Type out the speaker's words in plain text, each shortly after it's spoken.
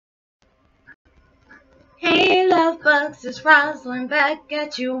love bugs, it's Roslynn back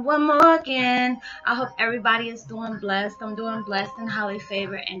at you one more again. I hope everybody is doing blessed. I'm doing blessed and highly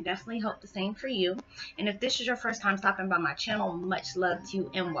favored, and definitely hope the same for you. And if this is your first time stopping by my channel, much love to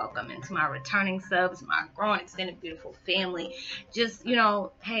you and welcome. And to my returning subs, my growing extended beautiful family, just,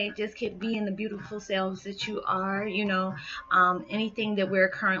 hey, just keep being the beautiful selves that you are. Anything that we're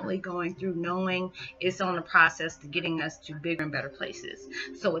currently going through, knowing it's on the process to getting us to bigger and better places.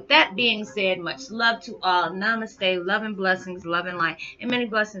 So with that being said, much love to all. Namaste, love and blessings, love and light, and many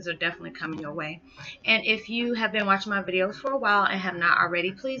blessings are definitely coming your way. And if you have been watching my videos for a while and have not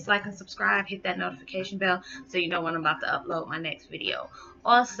already, please like and subscribe, hit that notification bell so you know when I'm about to upload my next video.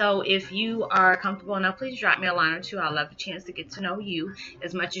 Also, if you are comfortable enough, please drop me a line or two. I love the chance to get to know you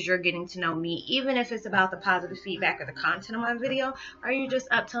as much as you're getting to know me, even if it's about the positive feedback or the content of my video, or you just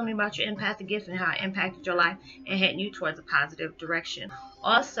up telling me about your empathic gift and how it impacted your life and heading you towards a positive direction.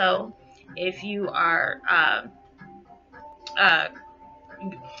 Also, if you are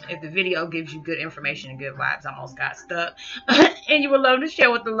if the video gives you good information and good vibes, I almost got stuck, and you would love to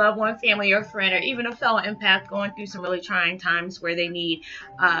share with a loved one, family, or friend, or even a fellow empath going through some really trying times where they need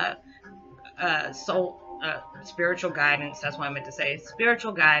spiritual guidance. That's what I meant to say,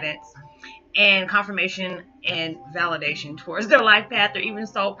 spiritual guidance and confirmation and validation towards their life path or even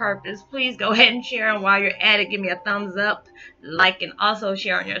soul purpose, please go ahead and share. And while you're at it, give me a thumbs up, like, and also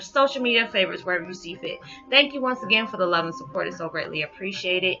share on your social media favorites wherever you see fit. Thank you once again for the love and support. It's so greatly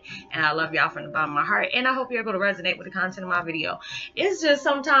appreciated, and I love y'all from the bottom of my heart, and I hope you're able to resonate with the content of my video. It's just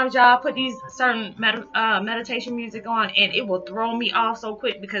sometimes y'all put these certain meditation music on and it will throw me off so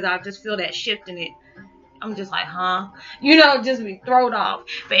quick because I just feel that shift in it. I'm just like, just be thrown off.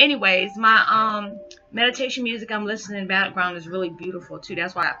 But anyways, my meditation music I'm listening in the background is really beautiful too.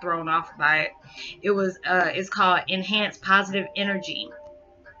 That's why I got thrown off by it. It's called Enhanced Positive Energy,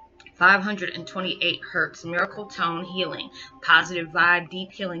 528 hertz, miracle tone healing, positive vibe,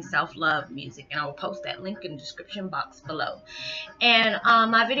 deep healing, self-love music. And I will post that link in the description box below. And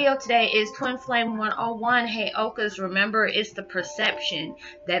my video today is Twin Flame 101, Heyokas. Remember, it's the perception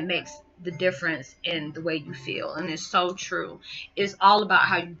that makes the difference in the way you feel, and it's so true. It's all about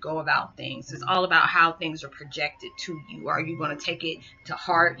how you go about things. It's all about how things are projected to you. Are you going to take it to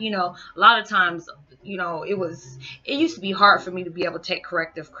heart? A lot of times, it used to be hard for me to be able to take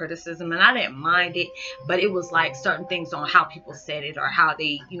corrective criticism, and I didn't mind it, but it was like certain things on how people said it or how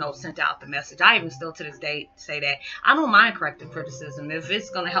they sent out the message. I even still to this day say that I don't mind corrective criticism if it's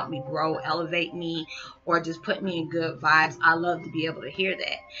going to help me grow, elevate me, or just put me in good vibes. I love to be able to hear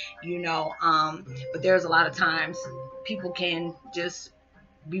that, but there's a lot of times people can just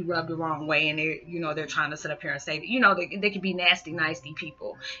be rubbed the wrong way, and they're trying to sit up here and say, they could be nasty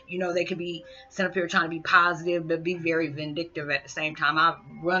people, they could be sitting up here trying to be positive but be very vindictive at the same time. I've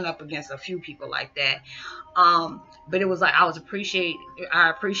run up against a few people like that, but it was like I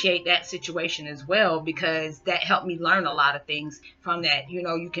appreciate that situation as well, because that helped me learn a lot of things from that.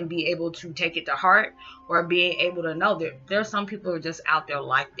 You can be able to take it to heart, or being able to know that there's some people who are just out there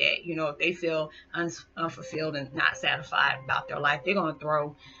like that. If they feel unfulfilled and not satisfied about their life, they're going to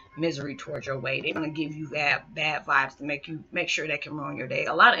throw misery towards your way. They're going to give you bad vibes to make sure they can ruin your day.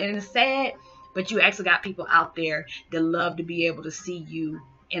 And it's sad, but you actually got people out there that love to be able to see you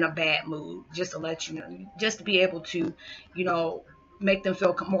in a bad mood, just to let you know, just to be able to, make them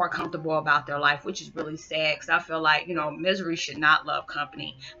feel more comfortable about their life, which is really sad, because I feel like, misery should not love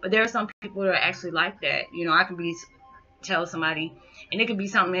company. But there are some people that are actually like that. I can tell somebody, and it could be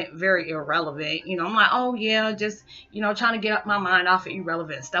something very irrelevant. I'm like, oh yeah, just, trying to get up my mind off of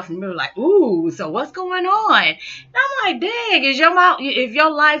irrelevant stuff. And they're like, ooh, so what's going on? And I'm like, dang, if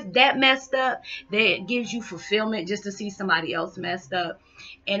your life that messed up, that it gives you fulfillment just to see somebody else messed up.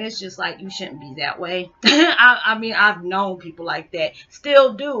 And it's just like, you shouldn't be that way. I mean, I've known people like that,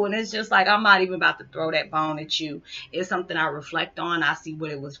 still do. And it's just like, I'm not even about to throw that bone at you. It's something I reflect on. I see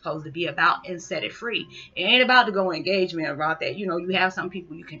what it was supposed to be about and set it free. It ain't about to go engagement about that. You have some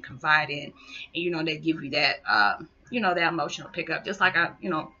people you can confide in, and, they give you that, that emotional pickup. Just like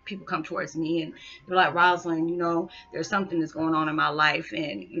people come towards me and they're like, Roslynn, there's something that's going on in my life,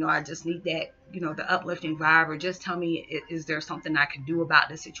 and, I just need that, the uplifting vibe, or just tell me, is there something I can do about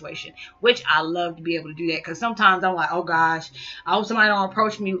this situation? Which I love to be able to do that, because sometimes I'm like, oh gosh, I hope somebody don't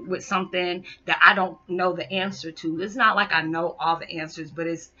approach me with something that I don't know the answer to. It's not like I know all the answers, but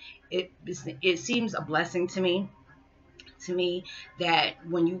it seems a blessing to me to me that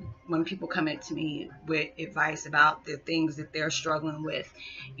when people come into me with advice about the things that they're struggling with,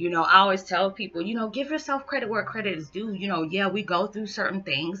 I always tell people, give yourself credit where credit is due. Yeah, we go through certain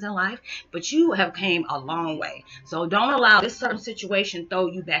things in life, but you have came a long way. So don't allow this certain situation throw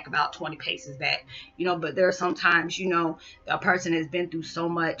you back about 20 paces back. But there are sometimes, a person has been through so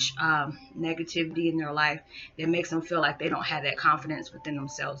much negativity in their life that makes them feel like they don't have that confidence within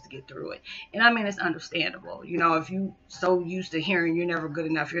themselves to get through it. And I mean, it's understandable. If you so used to hearing you're never good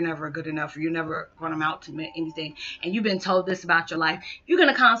enough, or you're never going to amount to anything, and you've been told this about your life, you're going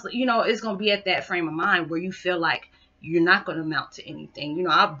to constantly, it's going to be at that frame of mind where you feel like you're not going to amount to anything.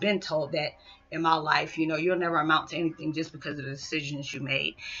 I've been told that in my life, you'll never amount to anything just because of the decisions you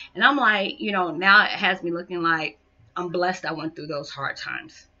made. And I'm like, now it has me looking like I'm blessed I went through those hard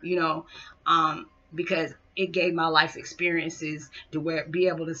times, because it gave my life experiences to be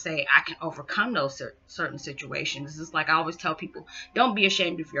able to say I can overcome those certain situations. It's like I always tell people, don't be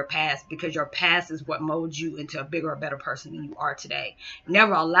ashamed of your past, because your past is what molds you into a bigger or better person than you are today.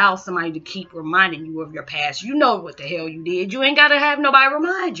 Never allow somebody to keep reminding you of your past. You know what the hell you did. You ain't got to have nobody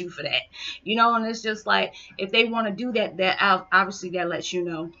remind you for that. And it's just like, if they want to do that obviously that lets you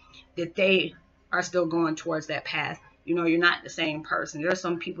know that they are still going towards that path. You're not the same person. There's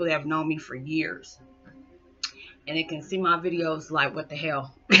some people that have known me for years, and they can see my videos like, what the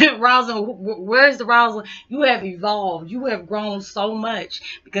hell? Roslynn, where's the Roslynn? You have evolved. You have grown so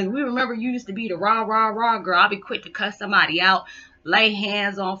much, because we remember you used to be the rah, rah, rah girl. I'll be quick to cuss somebody out, lay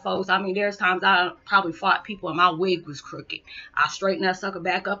hands on folks. I mean, there's times I probably fought people and my wig was crooked. I straighten that sucker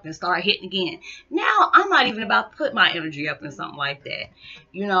back up and start hitting again. Now, I'm not even about to put my energy up in something like that.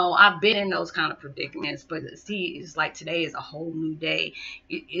 I've been in those kind of predicaments, but see, it's like today is a whole new day.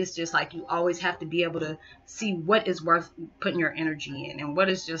 It's just like you always have to be able to see what is worth putting your energy in, and what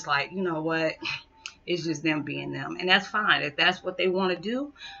is just like, what, it's just them being them. And that's fine. If that's what they want to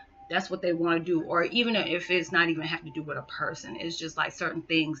do, that's what they want to do. Or even if it's not even have to do with a person, it's just like certain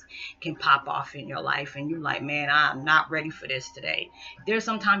things can pop off in your life and you're like, man, I'm not ready for this today. There's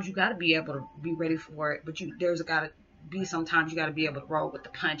sometimes you got to be able to be ready for it, but there's got to be sometimes you got to be able to roll with the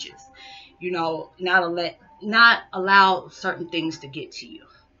punches, not allow certain things to get to you.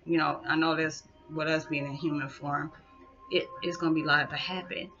 I know that's with us being in human form, it's going to be liable to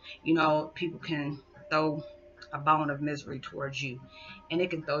happen. People can throw a bone of misery towards you, and it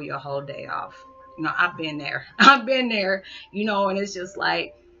can throw your whole day off. I've been there. And it's just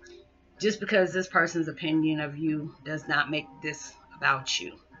like, just because this person's opinion of you does not make this about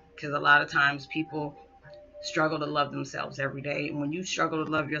you. Because a lot of times people struggle to love themselves every day. And when you struggle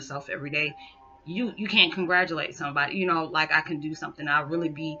to love yourself every day, you can't congratulate somebody. Like I can do something, I'll really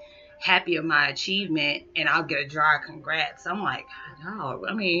be happy of my achievement, and I'll get a dry congrats. I'm like, no,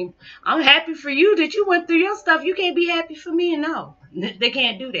 I mean, I'm happy for you that you went through your stuff. You can't be happy for me. No, they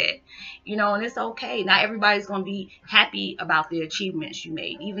can't do that. And it's okay. Not everybody's going to be happy about the achievements you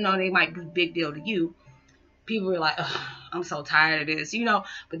made, even though they might be big deal to you. People are like, I'm so tired of this,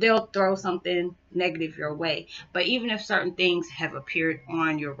 but they'll throw something negative your way. But even if certain things have appeared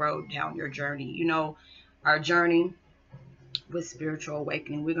on your road down your journey, our journey with spiritual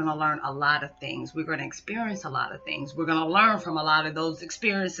awakening, we're going to learn a lot of things. We're going to experience a lot of things. We're going to learn from a lot of those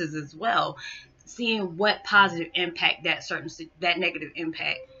experiences as well, seeing what positive impact that negative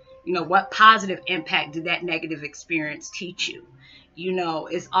impact, what positive impact did that negative experience teach you.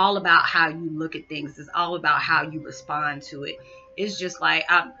 It's all about how you look at things. It's all about how you respond to it. It's just like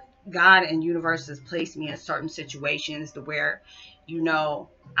God and universe has placed me in certain situations to where,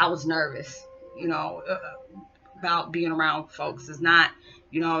 I was nervous, about being around folks. It's not,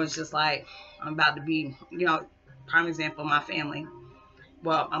 it's just like I'm about to be, prime example, my family.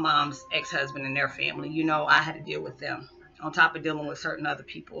 Well, my mom's ex-husband and their family, I had to deal with them on top of dealing with certain other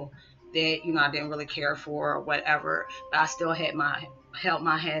people that, I didn't really care for or whatever, but I still held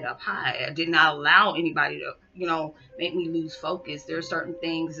my head up high. I did not allow anybody to, make me lose focus. There are certain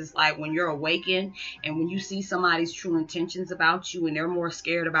things, it's like when you're awakened and when you see somebody's true intentions about you and they're more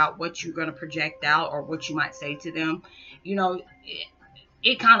scared about what you're going to project out or what you might say to them,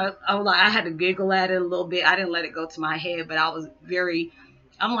 it kind of, I had to giggle at it a little bit. I didn't let it go to my head, but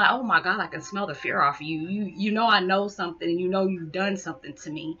I'm like, oh my God, I can smell the fear off of you. I know something, and you've done something to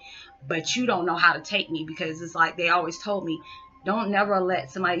me, but you don't know how to take me, because it's like they always told me, don't never let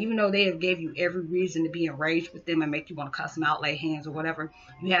somebody, even though they have gave you every reason to be enraged with them and make you want to cuss them out, lay hands or whatever,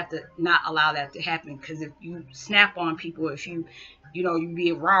 you have to not allow that to happen. Because if you snap on people, if you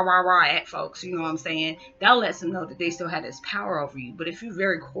be rah, rah, rah at folks, what I'm saying, that lets them know that they still have this power over you. But if you're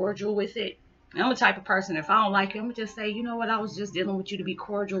very cordial with it, And I'm the type of person, if I don't like you, I'm going to just say, you know what, I was just dealing with you to be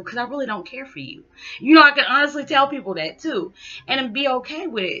cordial because I really don't care for you. You know, I can honestly tell people that too and be okay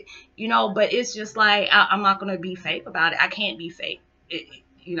with it, you know, but it's just like, I'm not going to be fake about it. I can't be fake.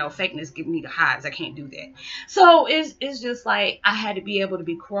 You know, fakeness give me the hives. I can't do that. So it's just like I had to be able to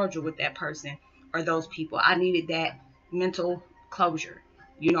be cordial with that person or those people. I needed that mental closure.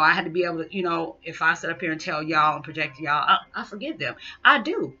 You know, I had to be able to, you know, if I sit up here and tell y'all and project to y'all, I forgive them. I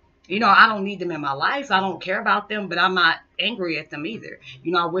do. You know, I don't need them in my life. I don't care about them, but I'm not angry at them either.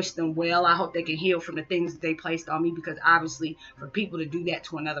 You know, I wish them well. I hope they can heal from the things that they placed on me, because obviously for people to do that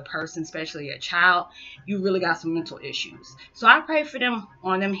to another person, especially a child, you really got some mental issues. So I pray for them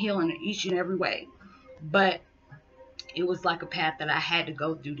on them healing in each and every way. But it was like a path that I had to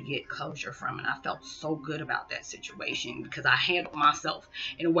go through to get closure from. And I felt so good about that situation because I handled myself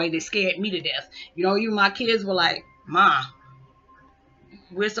in a way that scared me to death. You know, even my kids were like, "Ma,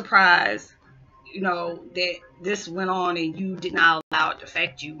 we're surprised, you know, that this went on and you did not allow it to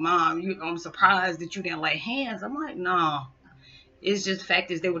affect you. Mom, I'm surprised that you didn't lay hands." I'm like, no. It's just the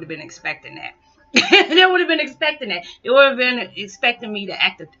fact is they would have been expecting that. They would have been expecting that. They would have been expecting me to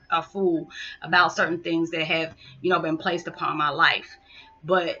act a fool about certain things that have, you know, been placed upon my life.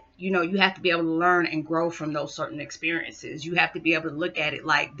 But, you know, you have to be able to learn and grow from those certain experiences. You have to be able to look at it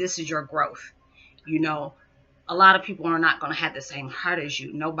like this is your growth. You know, a lot of people are not going to have the same heart as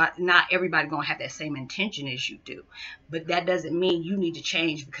you. Not everybody going to have that same intention as you do. But that doesn't mean you need to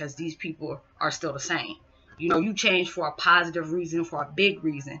change because these people are still the same. You know, you change for a positive reason, for a big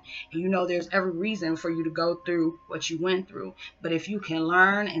reason. And you know, there's every reason for you to go through what you went through. But if you can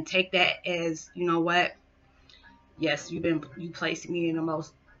learn and take that as, you know what, yes, you placed me in the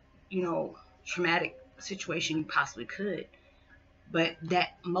most, you know, traumatic situation you possibly could. But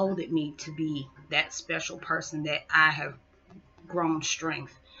that molded me to be that special person that I have grown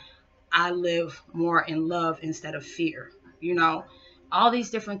strength. I live more in love instead of fear. You know, all these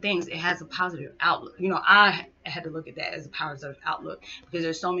different things, it has a positive outlook. You know, I had to look at that as a positive outlook because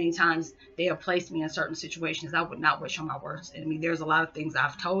there's so many times they have placed me in certain situations I would not wish on my worst enemy. There's a lot of things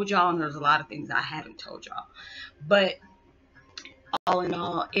I've told y'all and there's a lot of things I haven't told y'all. But all in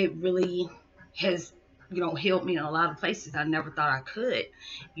all, it really has, you know, healed me in a lot of places I never thought I could,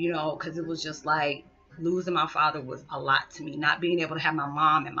 you know, because it was just like losing my father was a lot to me. Not being able to have my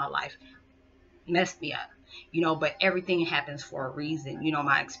mom in my life messed me up, you know, but everything happens for a reason. You know,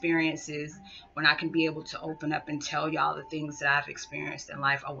 my experiences, when I can be able to open up and tell y'all the things that I've experienced in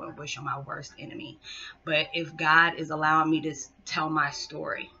life, I wouldn't wish on my worst enemy. But if God is allowing me to tell my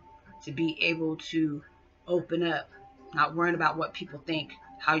story, to be able to open up, not worrying about what people think,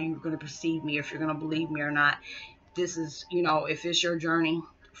 how you're going to perceive me, if you're going to believe me or not. This is, you know, if it's your journey,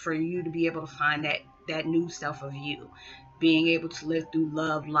 for you to be able to find that new self of you, being able to live through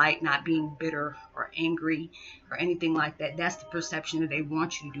love, light, not being bitter or angry or anything like that. That's the perception that they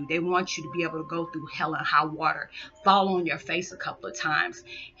want you to do. They want you to be able to go through hell and high water, fall on your face a couple of times,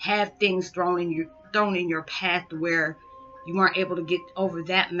 have things thrown in your path where you weren't able to get over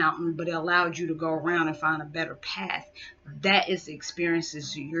that mountain, but it allowed you to go around and find a better path. That is the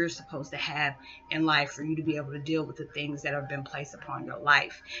experiences you're supposed to have in life for you to be able to deal with the things that have been placed upon your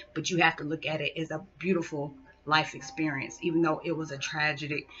life. But you have to look at it as a beautiful life experience, even though it was a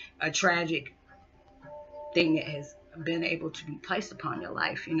tragic thing that has been able to be placed upon your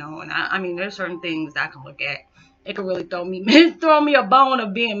life, you know. And I mean, there's certain things I can look at. It could really throw me a bone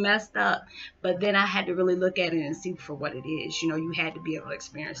of being messed up. But then I had to really look at it and see for what it is. You know, you had to be able to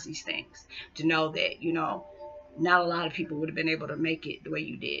experience these things to know that, you know, not a lot of people would have been able to make it the way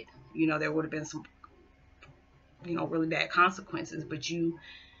you did. You know, there would have been some, you know, really bad consequences, but you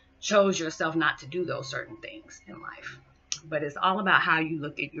chose yourself not to do those certain things in life. But it's all about how you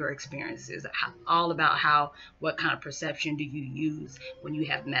look at your experiences, all about what kind of perception do you use when you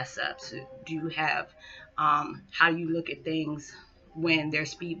have mess ups? Do you have, how you look at things when there's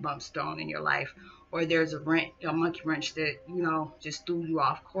speed bumps thrown in your life, or there's a monkey wrench that, you know, just threw you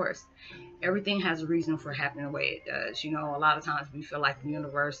off course. Everything has a reason for happening the way it does. You know, a lot of times we feel like the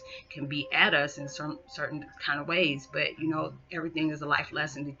universe can be at us in certain kind of ways, but, you know, everything is a life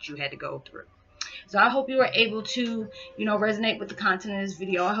lesson that you had to go through. So I hope you were able to, you know, resonate with the content of this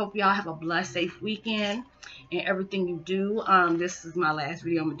video. I hope y'all have a blessed, safe weekend. in everything you do. This is my last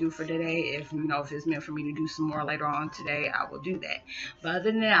video I'm gonna do for today. If if it's meant for me to do some more later on today, I will do that. But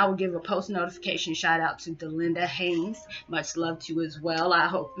other than that, I will give a post notification shout out to Delinda Haynes. Much love to you as well. I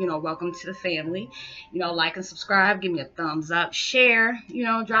hope, welcome to the family. Like and subscribe, give me a thumbs up, share,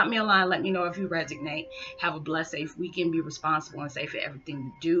 drop me a line, let me know if you resonate. Have a blessed, safe weekend. Be responsible and safe in everything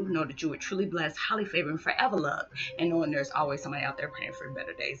you do. Know that you are truly blessed, highly favored, and forever loved. And knowing there's always somebody out there praying for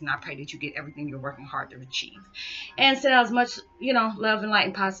better days. And I pray that you get everything you're working hard to achieve. And send out as much, love and light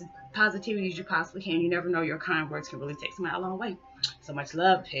and positivity as you possibly can. You never know, your kind words can really take somebody a long way. So much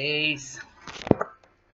love. Peace.